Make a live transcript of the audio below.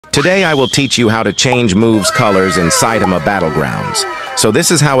Today I will teach you how to change moves colors in Saitama Battlegrounds. So this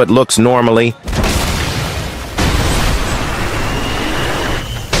is how it looks normally.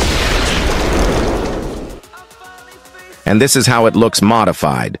 And this is how it looks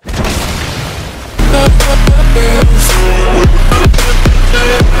modified.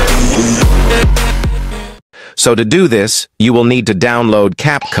 So to do this, you will need to download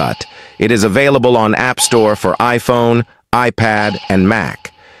CapCut. It is available on App Store for iPhone, iPad, and Mac.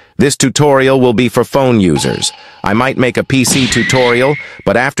 This tutorial will be for phone users. I might make a PC tutorial,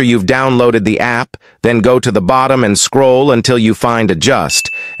 but after you've downloaded the app, then go to the bottom and scroll until you find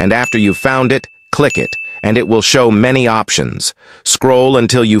Adjust, and after you've found it, click it, and it will show many options. Scroll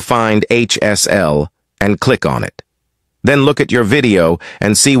until you find HSL, and click on it. Then look at your video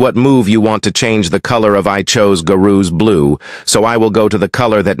and see what move you want to change the color of. I chose Garu's blue, so I will go to the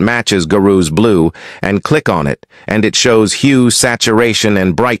color that matches Garu's blue and click on it, and it shows hue, saturation,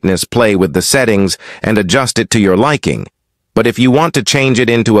 and brightness. Play with the settings and adjust it to your liking. But if you want to change it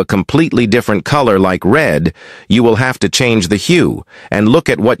into a completely different color like red, you will have to change the hue, and look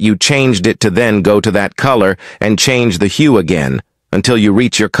at what you changed it to, then go to that color and change the hue again until you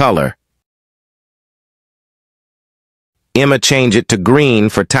reach your color. Change it to green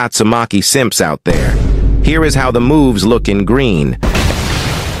for Tatsumaki simps out there. Here is how the moves look in green.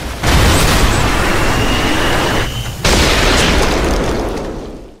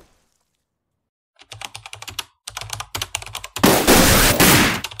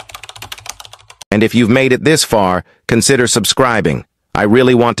 And if you've made it this far, consider subscribing. I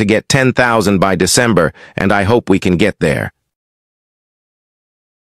really want to get 10,000 by December, and I hope we can get there.